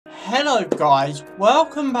Hello guys,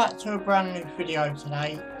 welcome back to a brand new video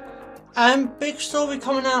today. Big story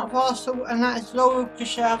coming out of Arsenal, and that is Laurent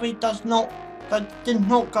Koscielny did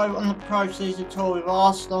not go on the Preseason tour with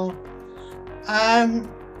Arsenal.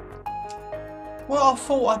 What I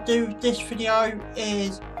thought I'd do with this video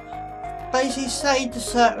is basically say the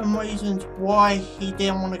certain reasons why he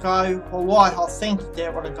didn't want to go, or why I think he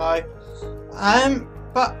didn't want to go.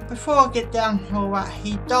 But before I get down to all that,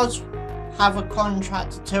 he does have a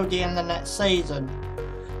contract until the end of next season.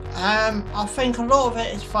 I think a lot of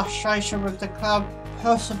it is frustration with the club,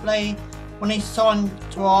 possibly when he signed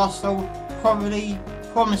to Arsenal, probably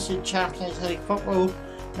promising Champions League football,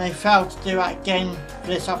 and they failed to do that again for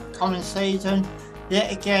this upcoming season. Yet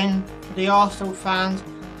again, for the Arsenal fans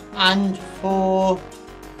and for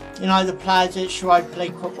the players, it's Europa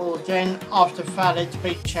League football again after failing to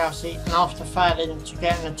beat Chelsea and after failing to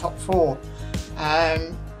get in the top four.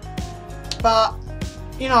 But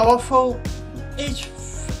I thought he's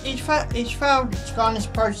failed to go on this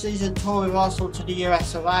Preseason tour with Arsenal to the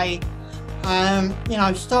US of A.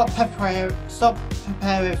 Start preparing for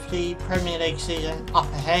the Premier League season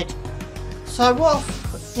up ahead. So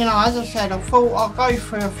as I said, I thought I'll go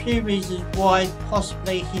through a few reasons why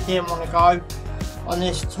possibly he didn't want to go on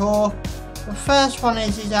this tour. The first one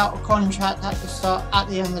is he's out of contract at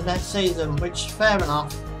the end of next season, which is fair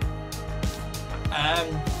enough.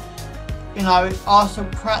 Arsenal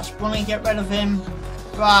perhaps want to get rid of him,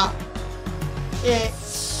 but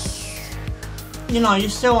it's you're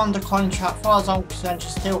still under contract. As far as I'm concerned, you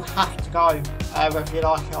still have to go, whether you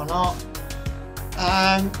like it or not.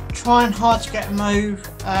 Trying hard to get a move,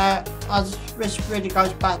 as this really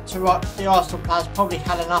goes back to what the Arsenal players probably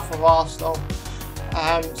had enough of Arsenal.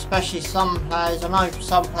 Especially some players. I know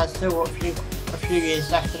some players still got a few years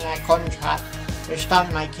left in their contract, which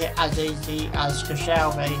don't make it as easy as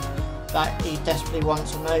Koscielny, that he desperately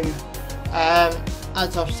wants to move.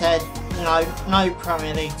 As I've said, no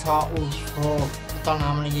Premier League titles for I don't know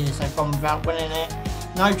how many years they've gone without winning it.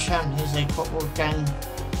 No Champions League football again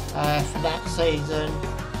for that season.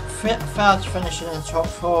 Failed to finish in the top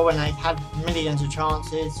four when they had millions of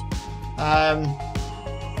chances.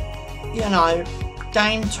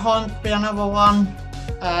 Game time could be another one.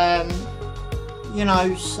 And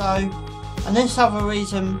this other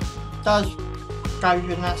reason does go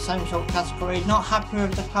in that same sort of category. Not happy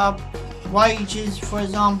with the club. Wages, for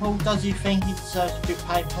example, does he think he deserves to be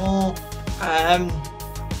paid more? And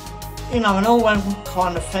all them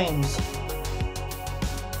kind of things.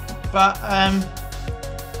 But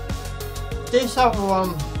this other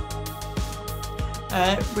one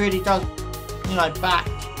really does, back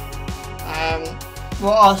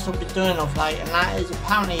what Arsenal have been doing of late, and that is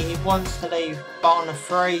apparently he wants to leave but on a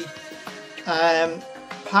free.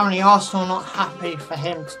 Apparently Arsenal are not happy for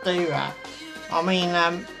him to do that. I mean,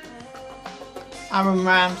 Aaron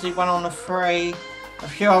Ramsey went on a free, a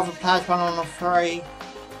few other players went on a free.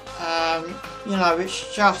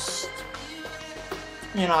 It's just,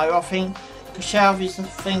 I think Koscielny's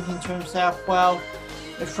thinking to himself, well,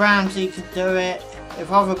 if Ramsey could do it,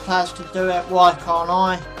 if other players could do it, why can't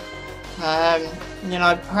I?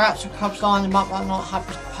 Perhaps the club's lined him up but not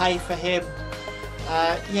happy to pay for him.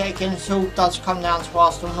 Yet again, it all does come down to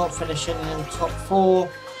Arsenal not finishing in the top four.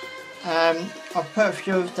 I've put a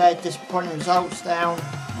few of their disappointing results down.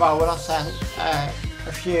 Well, when I say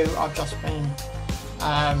a few, I've just been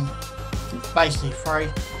basically three.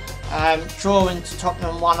 Drawing to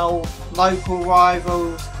Tottenham 1-1, local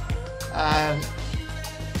rivals.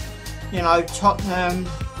 Tottenham,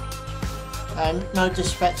 no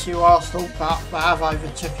disrespect to you Arsenal, but they have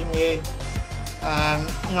overtaken you.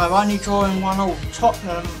 Only drawing 1-1.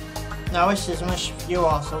 Tottenham, now this is a mission for you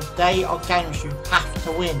Arsenal, they are games you have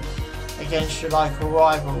to win against your local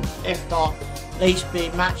rivals. If not, at least be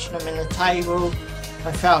matching them in the table.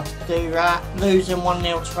 They failed to do that, losing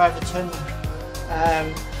 1-0 to Everton.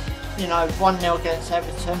 1-0 against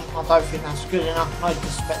Everton, I don't think that's good enough, no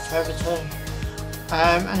disrespect to Everton.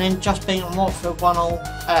 And then just beating Watford 1-0,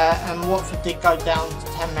 and Watford did go down to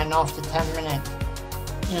 10 men after 10 minutes.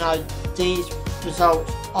 These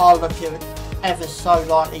results are looking ever so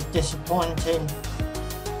lightly disappointing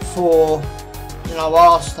for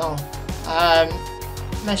Arsenal.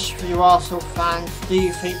 Message for you Arsenal fans: do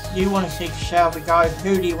you want to see Koscielny go?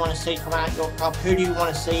 Who do you want to see come out of your club? Who do you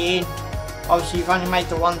want to see in? Obviously you've only made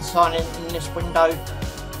the one signing in this window,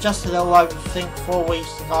 just a little over 4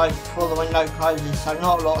 weeks to go before the window closes, so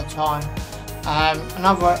not a lot of time.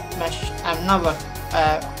 Another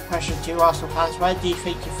question to you Arsenal fans: where do you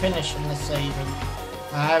think you finish in this season?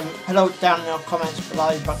 Put it down in your comments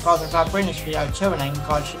below. But guys, I'm going to bring this video to an end,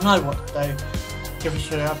 guys. You know what to do. give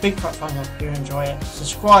us a big fat thumbs up if you enjoy it.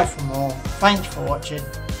 Subscribe for more. Thanks for watching.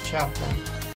 Ciao.